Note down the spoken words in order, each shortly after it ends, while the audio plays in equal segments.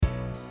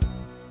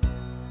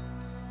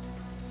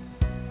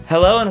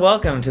Hello and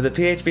welcome to the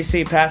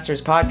PHBC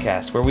Pastors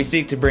Podcast, where we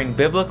seek to bring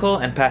biblical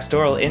and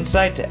pastoral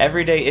insight to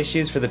everyday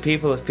issues for the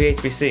people of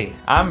PHBC.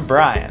 I'm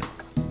Brian.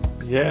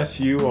 Yes,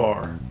 you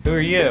are. Who are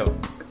you?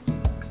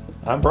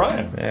 I'm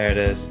Brian. There it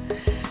is.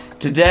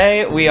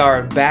 Today we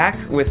are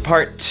back with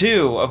part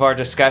 2 of our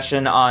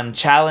discussion on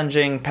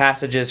challenging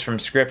passages from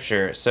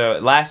Scripture. So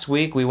last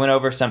week we went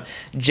over some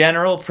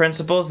general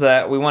principles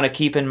that we want to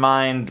keep in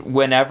mind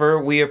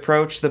whenever we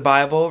approach the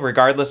Bible,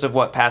 regardless of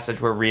what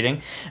passage we're reading.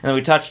 And then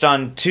we touched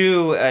on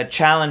 2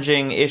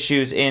 challenging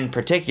issues in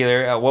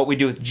particular, what we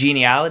do with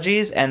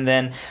genealogies, and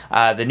then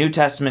the New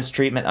Testament's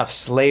treatment of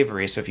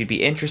slavery. So if you'd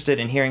be interested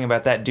in hearing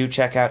about that, do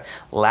check out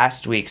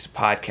last week's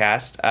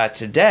podcast.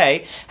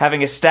 Today,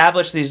 having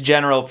established these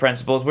general principles,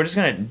 we're just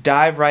going to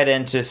dive right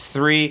into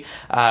 3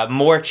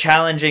 more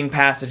challenging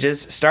passages,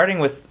 starting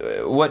with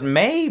what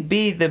may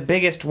be the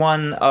biggest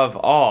one of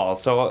all.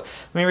 So let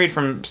me read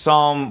from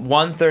Psalm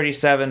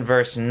 137,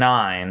 verse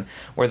 9,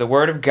 where the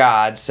Word of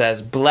God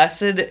says,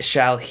 "Blessed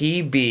shall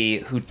he be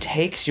who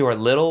takes your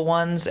little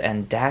ones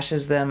and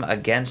dashes them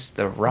against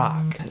the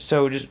rock."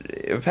 So,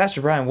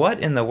 Pastor Brian, what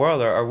in the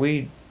world are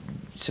we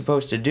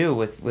supposed to do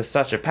with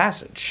such a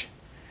passage?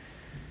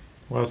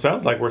 Well, it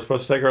sounds like we're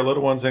supposed to take our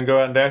little ones and go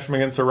out and dash them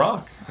against a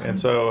rock. And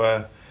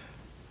so,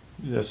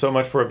 so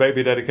much for a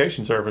baby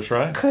dedication service,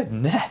 right?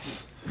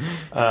 Goodness.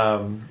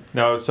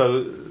 No,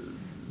 so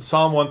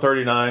Psalm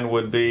 139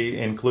 would be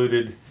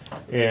included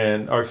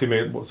in,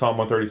 Psalm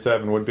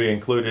 137 would be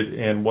included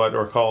in what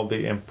are called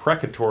the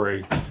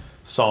imprecatory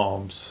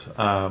Psalms.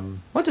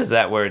 What does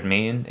that word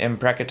mean,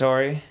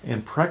 imprecatory?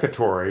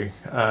 Imprecatory.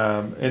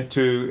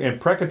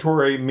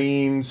 Imprecatory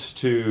means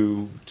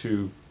to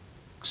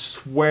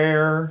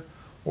swear,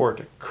 or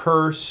to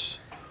curse,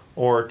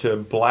 or to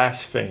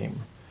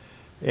blaspheme.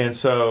 And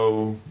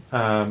so,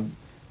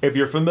 if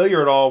you're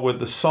familiar at all with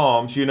the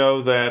Psalms, you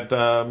know that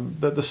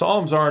the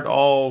Psalms aren't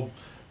all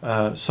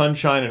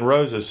sunshine and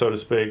roses, so to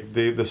speak.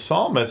 The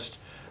psalmists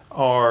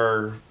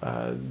are,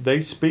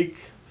 they speak,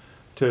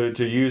 to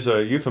use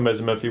a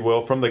euphemism, if you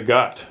will, from the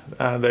gut.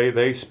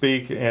 They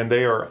speak, and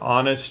they are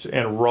honest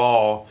and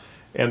raw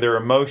in their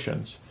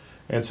emotions.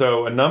 And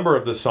so a number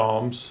of the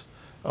Psalms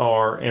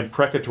are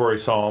imprecatory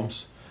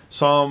Psalms.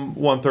 Psalm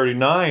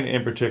 139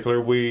 in particular,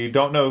 we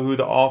don't know who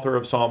the author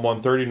of Psalm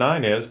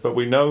 139 is, but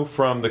we know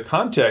from the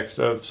context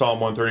of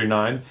Psalm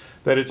 139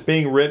 that it's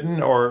being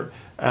written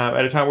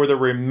at a time where they're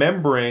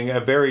remembering a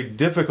very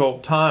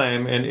difficult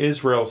time in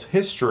Israel's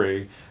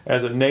history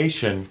as a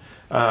nation,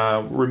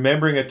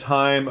 remembering a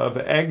time of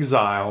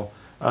exile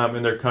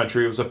in their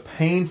country. It was a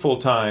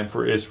painful time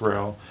for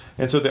Israel.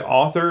 And so the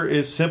author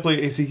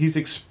he's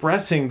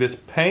expressing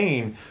this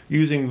pain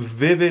using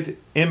vivid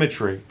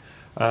imagery.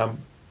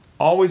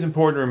 Always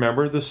important to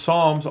remember, the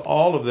Psalms,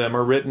 all of them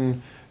are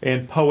written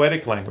in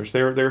poetic language.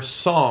 They're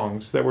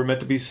songs that were meant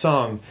to be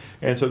sung.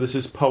 And so this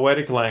is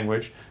poetic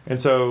language. And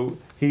so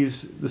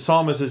the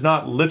psalmist is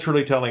not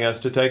literally telling us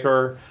to take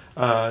our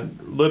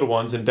little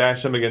ones and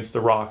dash them against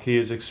the rock. He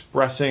is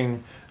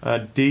expressing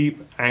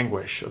deep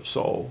anguish of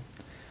soul.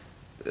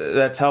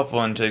 That's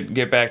helpful, and to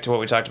get back to what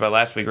we talked about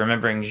last week,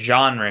 remembering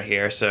genre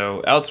here.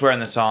 So elsewhere in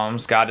the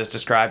Psalms, God is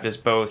described as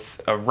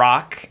both a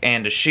rock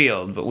and a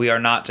shield, but we are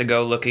not to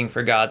go looking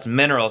for God's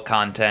mineral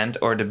content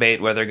or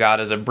debate whether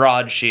God is a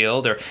broad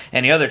shield or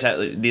any other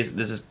type. This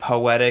is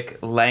poetic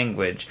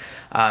language.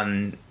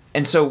 And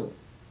so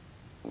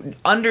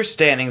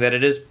understanding that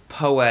it is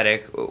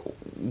poetic,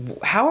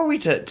 how are we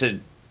to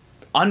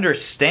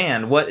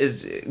understand what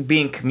is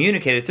being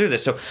communicated through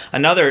this? So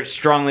another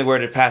strongly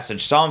worded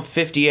passage, Psalm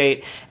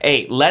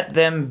 58:8, "Let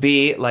them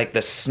be like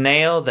the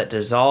snail that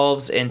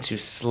dissolves into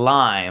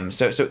slime."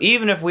 So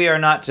even if we are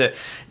not to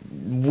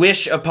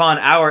wish upon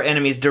our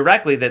enemies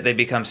directly that they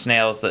become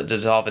snails that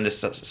dissolve into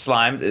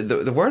slime,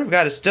 the Word of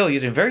God is still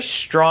using very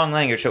strong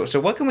language. So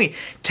what can we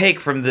take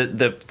from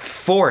the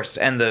force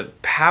and the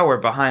power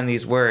behind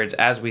these words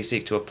as we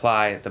seek to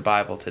apply the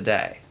Bible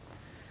today?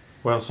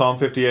 Well, Psalm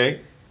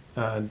 58,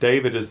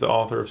 David is the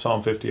author of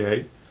Psalm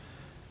 58.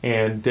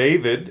 And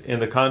David, in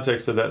the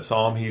context of that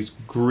psalm, he's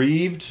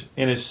grieved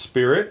in his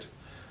spirit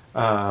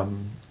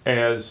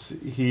as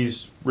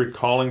he's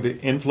recalling the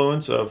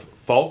influence of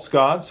false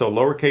gods, so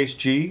lowercase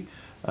g,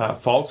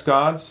 false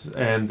gods,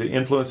 and the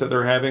influence that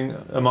they're having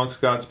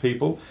amongst God's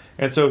people.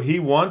 And so he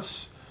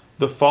wants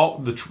the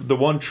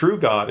one true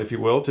God, if you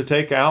will, to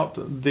take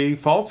out the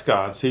false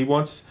gods.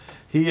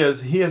 He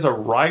has a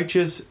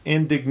righteous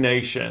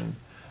indignation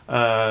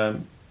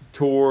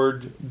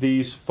toward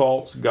these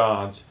false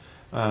gods.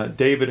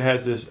 David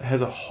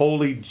has a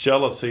holy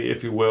jealousy,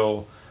 if you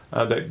will,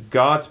 that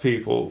God's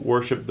people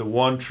worship the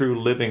one true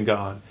living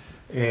God.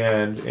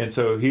 And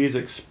so he's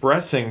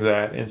expressing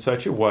that in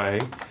such a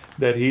way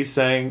that he's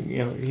saying,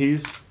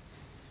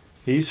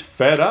 he's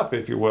fed up,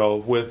 if you will,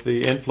 with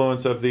the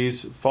influence of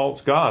these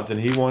false gods, and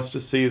he wants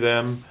to see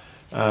them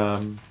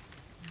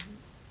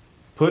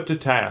put to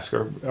task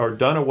or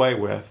done away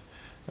with,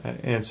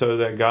 and so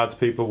that God's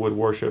people would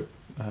worship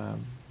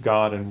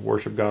God and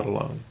worship God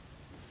alone.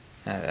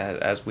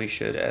 As we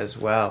should as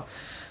well.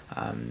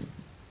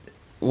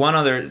 one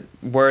other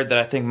word that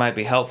I think might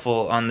be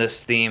helpful on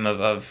this theme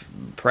of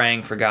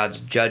praying for God's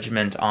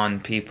judgment on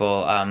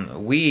people.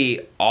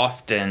 We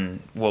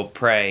often will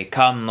pray,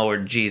 "Come,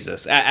 Lord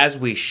Jesus," as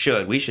we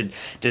should. We should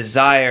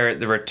desire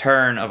the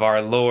return of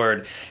our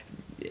Lord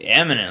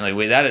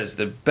eminently. That is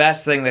the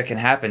best thing that can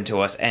happen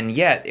to us. And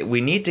yet,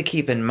 we need to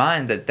keep in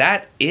mind that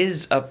that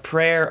is a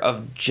prayer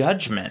of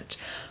judgment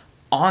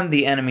on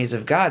the enemies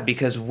of God,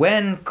 because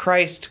when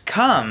Christ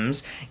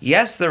comes,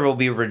 yes, there will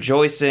be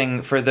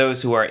rejoicing for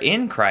those who are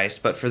in Christ,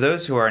 but for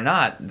those who are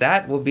not,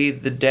 that will be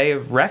the day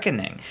of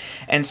reckoning.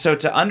 And so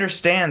to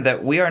understand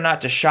that we are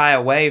not to shy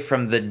away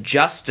from the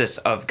justice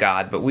of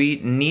God, but we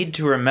need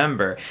to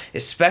remember,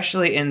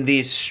 especially in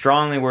these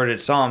strongly worded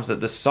psalms, that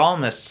the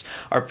psalmists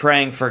are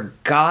praying for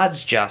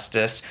God's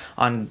justice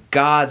on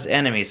God's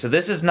enemies. So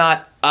this is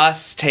not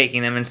us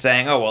taking them and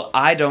saying, "Oh, well,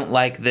 I don't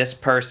like this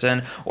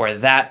person or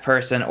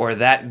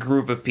that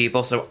group of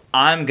people, so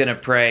I'm going to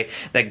pray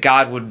that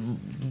God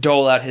would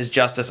dole out his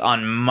justice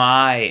on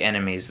my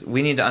enemies."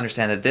 We need to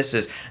understand that this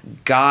is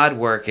God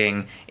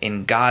working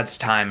in God's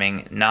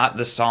timing, not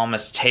the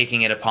psalmist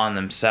taking it upon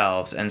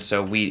themselves. And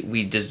so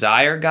we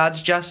desire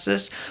God's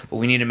justice, but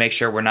we need to make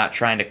sure we're not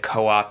trying to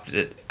co-opt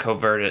it,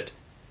 covert it,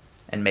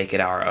 and make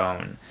it our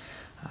own.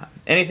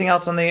 Anything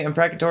else on the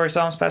imprecatory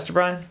psalms, Pastor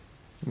Brian?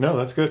 No,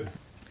 that's good.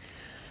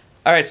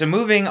 All right, so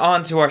moving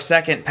on to our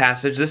second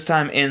passage, this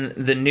time in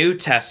the New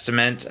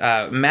Testament,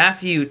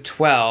 Matthew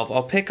 12.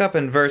 I'll pick up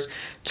in verse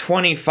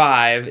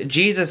 25.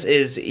 Jesus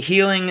is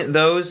healing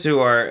those who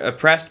are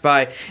oppressed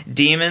by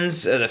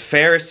demons. The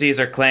Pharisees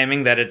are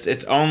claiming that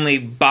it's only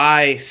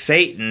by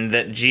Satan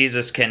that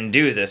Jesus can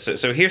do this.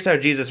 So here's how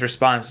Jesus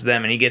responds to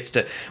them, and he gets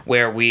to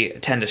where we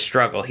tend to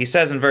struggle. He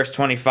says in verse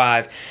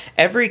 25,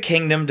 "Every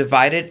kingdom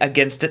divided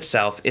against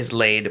itself is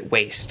laid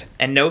waste,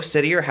 and no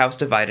city or house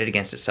divided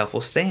against itself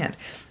will stand.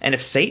 And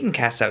if Satan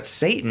casts out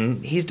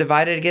Satan, he's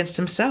divided against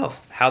himself.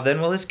 How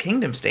then will his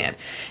kingdom stand?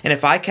 And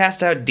if I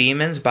cast out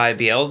demons by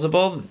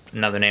Beelzebub,"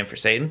 another name for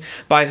Satan,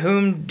 "by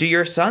whom do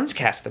your sons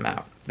cast them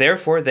out?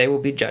 Therefore they will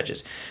be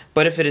judges.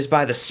 But if it is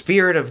by the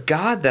Spirit of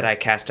God that I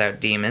cast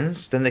out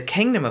demons, then the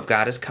kingdom of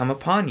God has come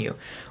upon you.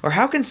 Or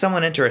how can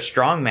someone enter a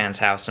strong man's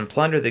house and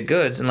plunder the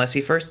goods unless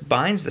he first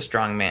binds the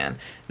strong man?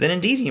 Then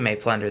indeed he may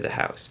plunder the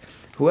house.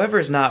 Whoever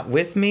is not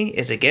with me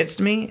is against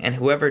me, and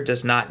whoever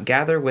does not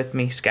gather with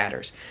me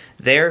scatters.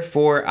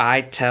 Therefore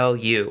I tell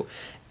you,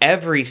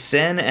 every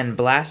sin and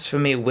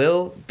blasphemy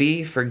will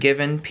be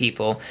forgiven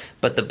people,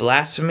 but the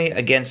blasphemy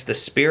against the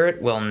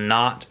Spirit will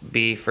not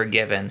be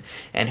forgiven.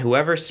 And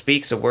whoever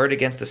speaks a word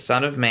against the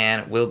Son of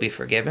Man will be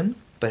forgiven,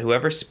 but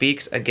whoever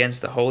speaks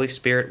against the Holy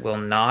Spirit will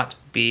not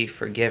be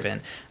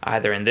forgiven,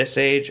 either in this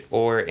age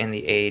or in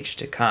the age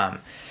to come."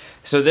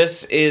 So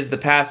this is the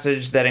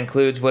passage that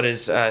includes what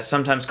is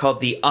sometimes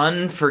called the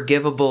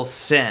unforgivable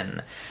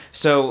sin.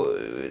 So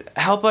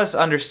help us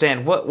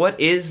understand, what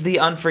is the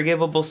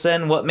unforgivable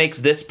sin? What makes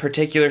this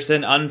particular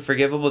sin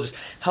unforgivable? Just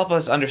help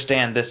us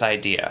understand this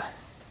idea.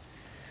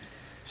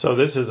 So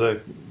this is a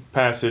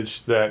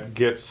passage that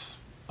gets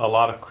a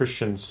lot of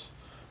Christians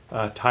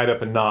tied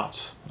up in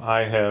knots.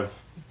 I have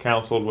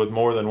counseled with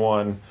more than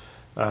one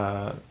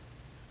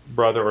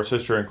brother or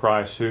sister in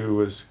Christ who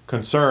was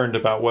concerned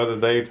about whether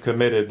they've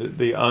committed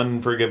the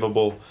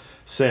unforgivable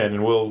sin,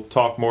 and we'll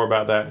talk more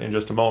about that in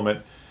just a moment.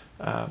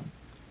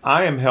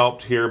 I am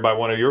helped here by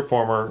one of your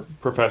former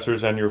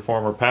professors and your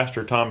former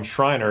pastor, Tom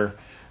Schreiner.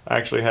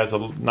 Actually has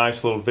a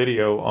nice little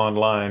video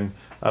online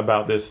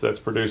about this that's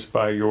produced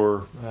by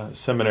your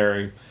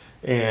seminary,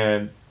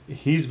 and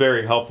he's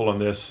very helpful in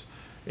this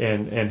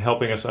in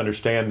helping us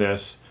understand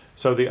this.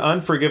 So the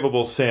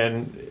unforgivable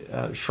sin,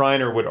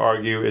 Schreiner would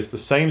argue, is the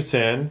same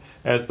sin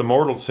as the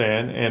mortal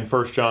sin in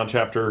 1 John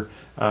chapter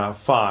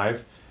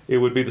 5. It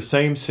would be the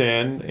same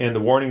sin in the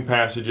warning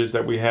passages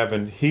that we have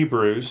in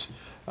Hebrews.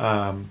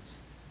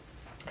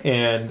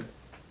 And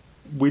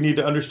we need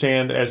to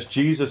understand, as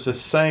Jesus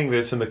is saying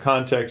this in the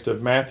context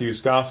of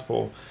Matthew's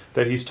gospel,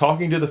 that he's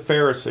talking to the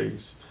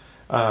Pharisees.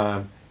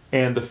 And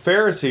the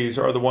Pharisees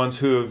are the ones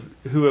who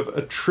have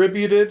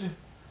attributed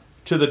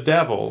to the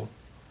devil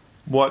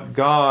what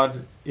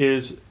God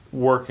is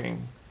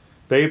working.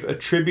 They've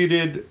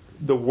attributed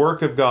the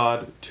work of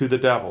God to the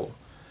devil.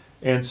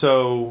 And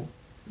so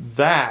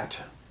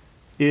that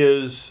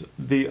is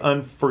the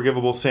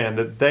unforgivable sin,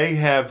 that they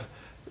have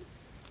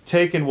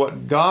taken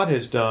what God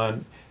has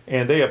done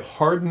and they have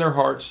hardened their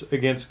hearts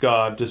against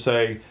God to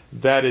say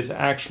that is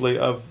actually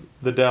of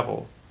the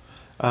devil.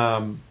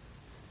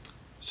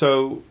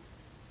 So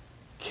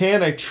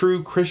can a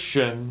true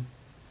Christian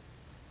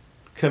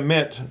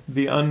commit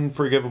the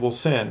unforgivable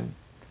sin?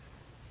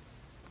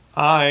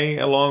 I,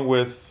 along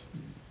with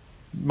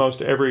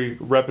most every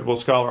reputable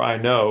scholar I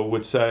know,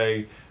 would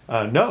say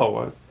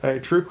no, a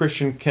true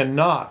Christian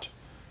cannot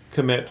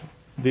commit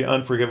the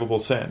unforgivable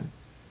sin.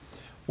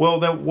 Well,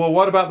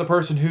 what about the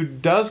person who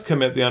does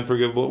commit the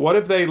unforgivable? What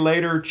if they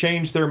later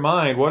change their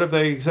mind? What if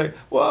they say,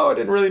 well, I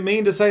didn't really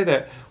mean to say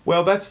that?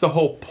 Well, that's the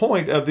whole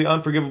point of the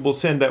unforgivable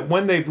sin, that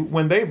when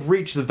they've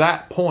reached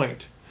that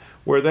point,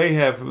 where they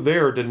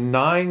are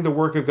denying the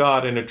work of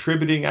God and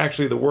attributing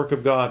actually the work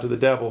of God to the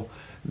devil.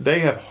 They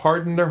have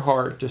hardened their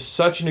heart to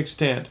such an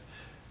extent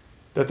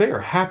that they are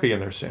happy in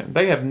their sin.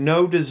 They have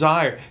no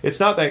desire. It's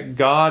not that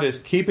God is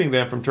keeping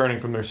them from turning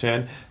from their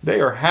sin.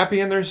 They are happy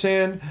in their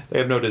sin. They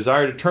have no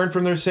desire to turn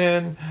from their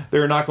sin.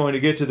 They're not going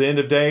to get to the end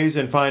of days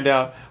and find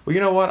out, well,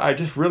 you know what? I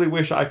just really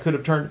wish I could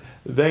have turned.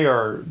 They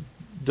are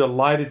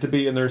delighted to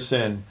be in their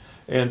sin.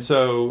 And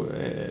so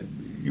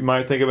you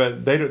might think about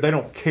it, they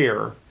don't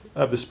care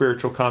of the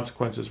spiritual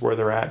consequences where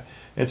they're at.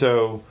 And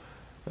so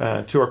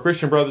to our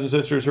Christian brothers and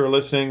sisters who are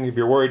listening, if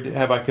you're worried,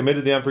 have I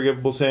committed the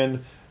unforgivable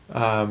sin?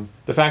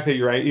 The fact that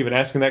you're even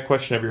asking that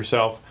question of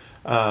yourself,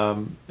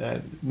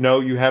 no,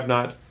 you have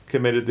not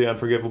committed the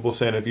unforgivable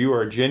sin. If you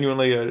are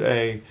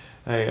genuinely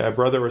a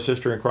brother or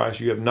sister in Christ,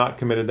 you have not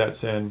committed that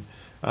sin.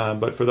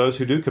 But for those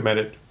who do commit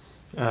it,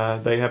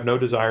 they have no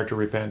desire to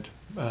repent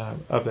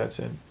of that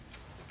sin.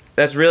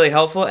 That's really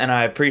helpful, and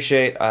I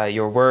appreciate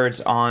your words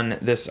on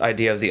this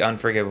idea of the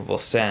unforgivable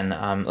sin.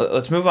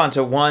 Let's move on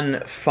to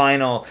one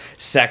final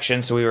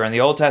section. So we were in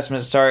the Old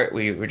Testament to start.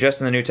 We were just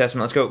in the New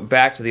Testament. Let's go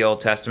back to the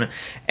Old Testament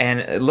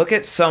and look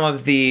at some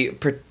of the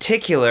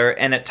particular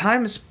and at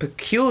times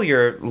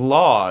peculiar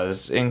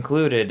laws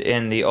included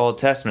in the Old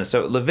Testament.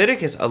 So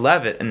Leviticus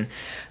 11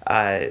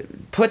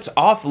 puts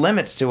off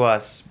limits to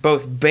us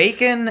both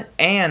bacon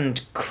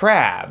and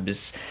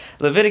crabs.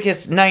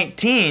 Leviticus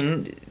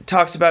 19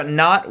 talks about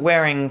not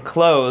wearing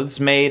clothes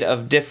made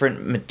of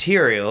different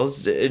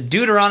materials.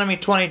 Deuteronomy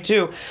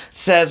 22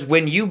 says,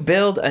 when you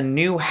build a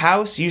new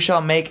house, you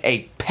shall make a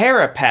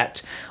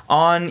parapet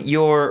on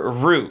your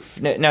roof.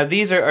 Now,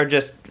 these are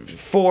just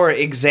 4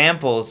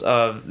 examples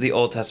of the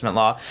Old Testament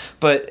law,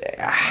 but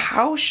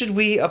how should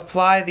we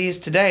apply these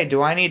today?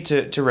 Do I need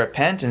to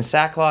repent in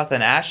sackcloth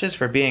and ashes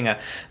for being a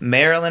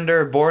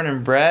Marylander born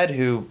and bred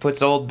who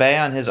puts Old Bay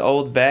on his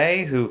Old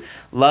Bay, who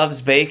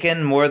loves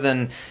bacon more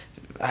than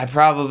I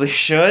probably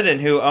should, and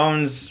who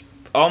owns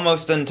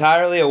almost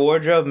entirely a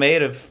wardrobe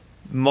made of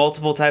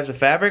multiple types of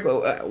fabric?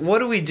 What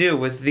do we do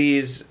with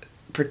these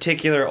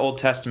particular Old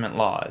Testament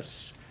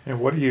laws? And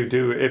what do you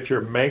do if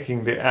you're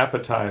making the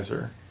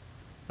appetizer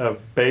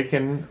of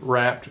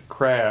bacon-wrapped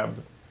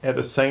crab at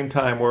the same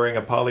time wearing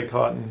a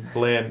polycotton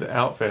blend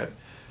outfit?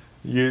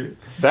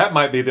 That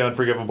might be the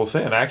unforgivable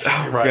sin,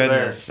 actually, right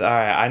goodness. there. All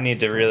right, I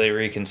need to really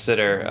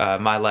reconsider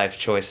my life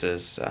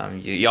choices.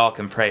 Y'all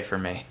can pray for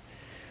me.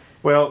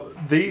 Well,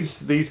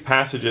 these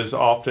passages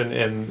often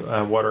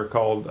in what are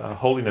called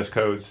holiness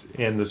codes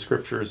in the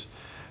Scriptures,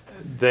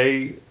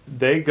 they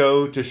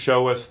go to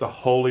show us the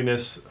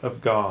holiness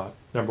of God,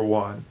 number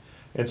one.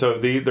 And so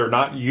they're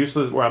not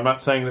useless. Well, I'm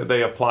not saying that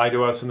they apply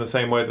to us in the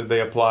same way that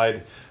they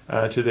applied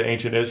to the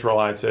ancient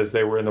Israelites as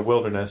they were in the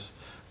wilderness,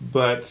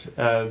 but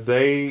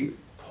they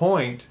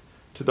point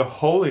to the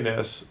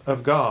holiness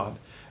of God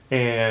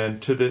and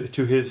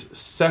to His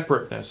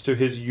separateness, to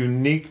His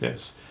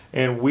uniqueness.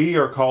 And we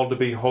are called to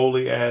be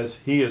holy as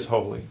He is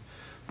holy.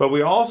 But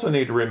we also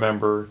need to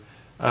remember,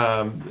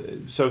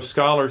 so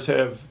scholars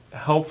have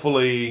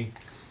helpfully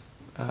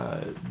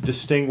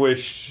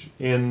distinguished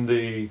in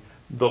the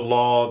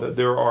law that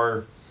there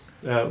are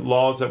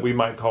laws that we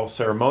might call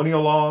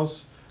ceremonial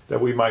laws,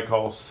 that we might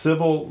call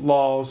civil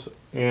laws,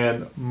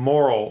 and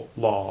moral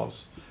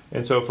laws.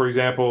 And so, for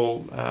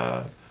example,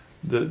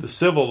 the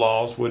civil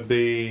laws would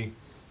be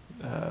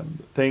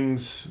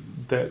things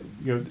that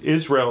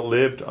Israel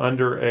lived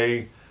under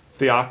a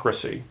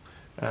theocracy,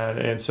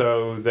 and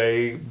so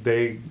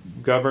they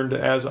governed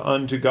as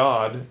unto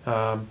God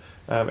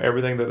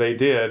everything that they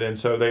did, and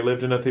so they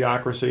lived in a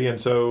theocracy, and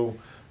so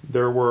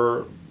there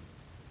were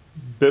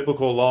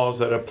biblical laws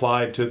that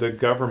applied to the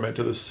government,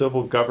 to the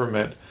civil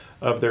government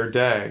of their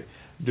day.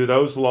 Do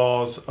those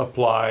laws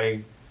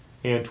apply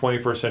in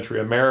 21st century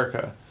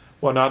America?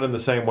 Well, not in the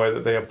same way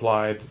that they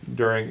applied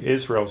during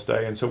Israel's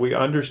day. And so we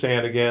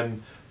understand,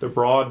 again, the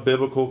broad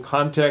biblical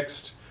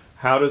context.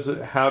 How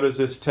does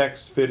this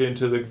text fit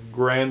into the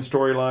grand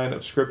storyline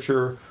of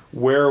Scripture?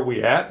 Where are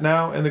we at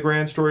now in the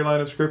grand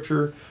storyline of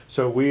Scripture?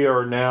 So we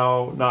are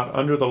now not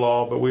under the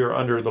law, but we are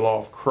under the law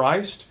of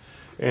Christ.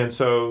 And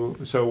so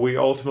we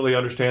ultimately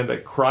understand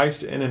that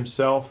Christ in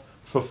Himself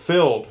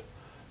fulfilled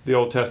the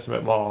Old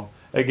Testament law.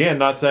 Again,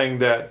 not saying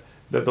that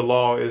the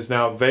law is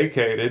now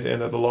vacated and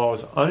that the law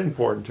is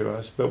unimportant to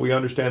us, but we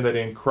understand that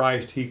in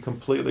Christ He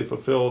completely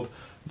fulfilled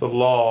the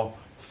law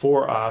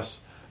for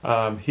us.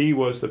 He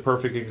was the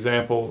perfect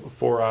example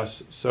for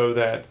us so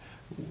that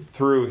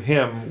through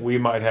Him we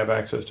might have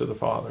access to the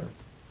Father.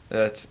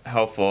 That's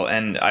helpful,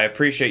 and I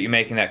appreciate you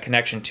making that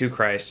connection to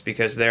Christ,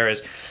 because there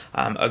is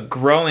a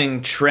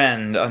growing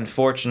trend,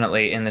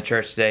 unfortunately, in the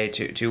church today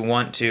to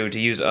want to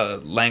use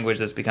a language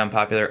that's become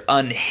popular,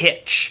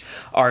 unhitch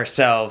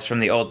ourselves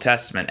from the Old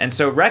Testament. And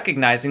so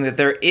recognizing that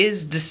there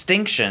is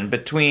distinction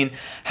between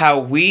how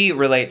we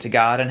relate to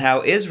God and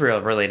how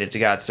Israel related to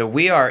God. So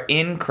we are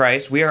in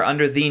Christ, we are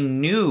under the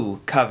new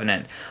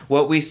covenant.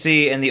 What we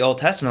see in the Old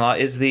Testament law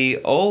is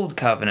the old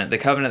covenant, the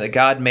covenant that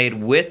God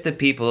made with the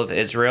people of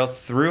Israel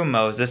through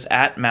Moses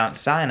at Mount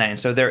Sinai. And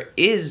so there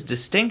is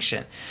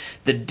distinction.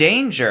 The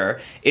danger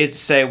is to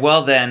say,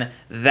 well then,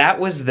 that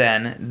was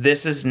then,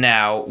 this is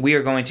now, we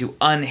are going to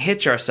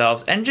unhitch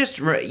ourselves, and just,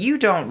 you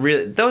don't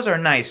really, those are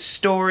nice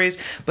stories,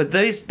 but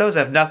those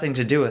have nothing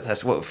to do with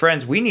us. Well,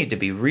 friends, we need to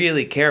be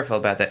really careful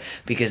about that,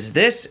 because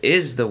this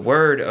is the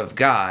Word of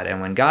God,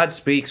 and when God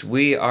speaks,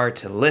 we are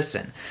to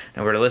listen.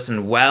 And we're to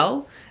listen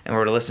well, and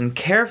we're to listen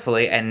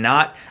carefully and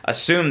not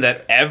assume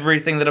that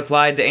everything that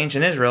applied to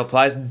ancient Israel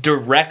applies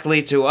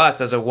directly to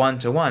us as a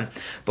one-to-one.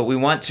 But we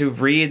want to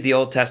read the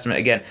Old Testament,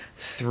 again,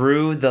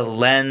 through the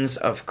lens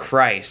of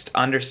Christ,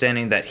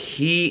 understanding that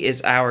He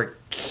is our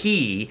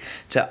key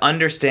to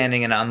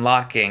understanding and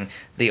unlocking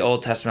the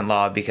Old Testament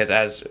law, because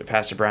as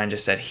Pastor Brian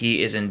just said,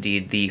 He is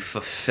indeed the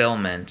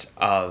fulfillment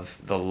of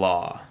the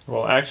law.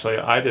 Well, actually,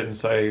 I didn't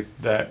say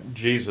that.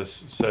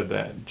 Jesus said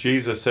that.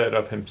 Jesus said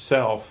of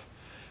Himself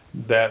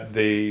that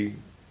the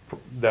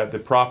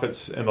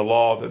prophets and the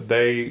law, that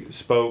they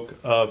spoke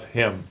of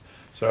Him.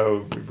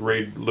 So if you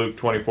read Luke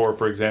 24,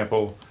 for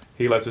example,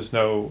 He lets us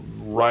know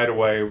right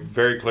away,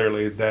 very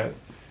clearly, that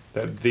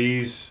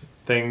these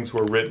things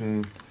were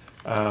written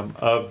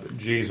of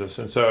Jesus.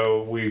 And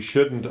so we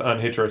shouldn't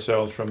unhitch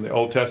ourselves from the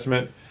Old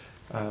Testament.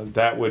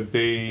 That would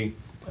be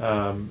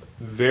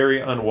very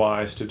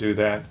unwise to do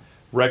that.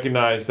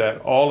 Recognize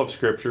that all of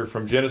Scripture,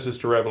 from Genesis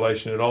to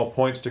Revelation, it all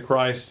points to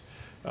Christ.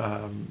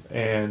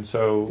 And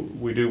so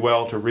we do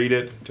well to read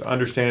it, to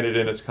understand it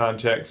in its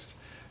context,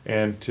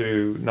 and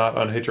to not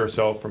unhitch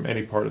ourselves from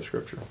any part of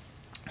Scripture.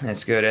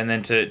 That's good. And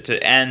then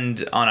to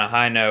end on a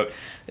high note,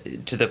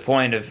 to the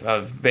point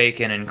of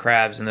bacon and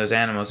crabs and those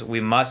animals, we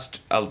must,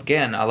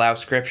 again, allow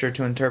Scripture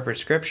to interpret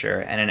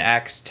Scripture. And in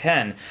Acts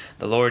 10,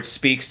 the Lord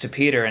speaks to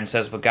Peter and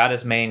says, what God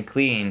has made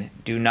clean,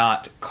 do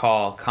not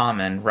call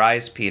common.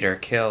 Rise, Peter,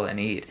 kill and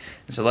eat.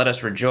 And so let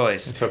us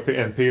rejoice.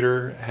 And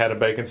Peter had a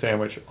bacon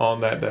sandwich on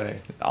that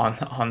day.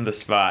 On the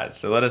spot.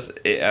 So let us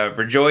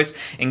rejoice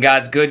in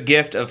God's good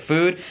gift of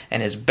food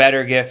and His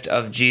better gift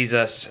of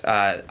Jesus,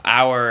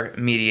 our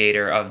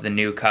mediator of the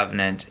new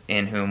covenant,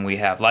 in whom we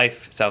have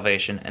life,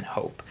 salvation, and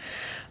hope.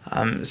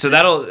 So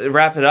that'll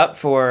wrap it up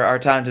for our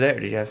time today. Or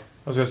do you have?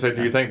 I was going to say,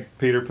 do you think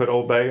Peter put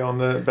Old Bay on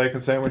the bacon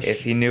sandwich? If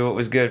he knew it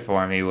was good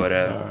for him, he would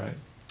have. All right.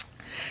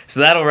 So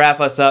that'll wrap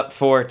us up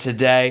for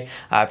today.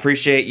 I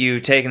appreciate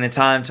you taking the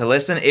time to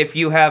listen. If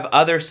you have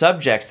other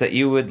subjects that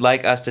you would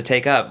like us to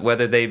take up,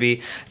 whether they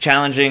be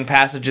challenging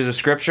passages of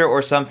Scripture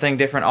or something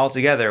different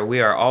altogether,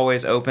 we are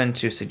always open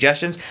to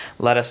suggestions.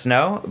 Let us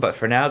know. But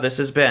for now, this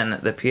has been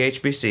the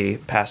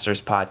PHBC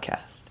Pastors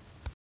Podcast.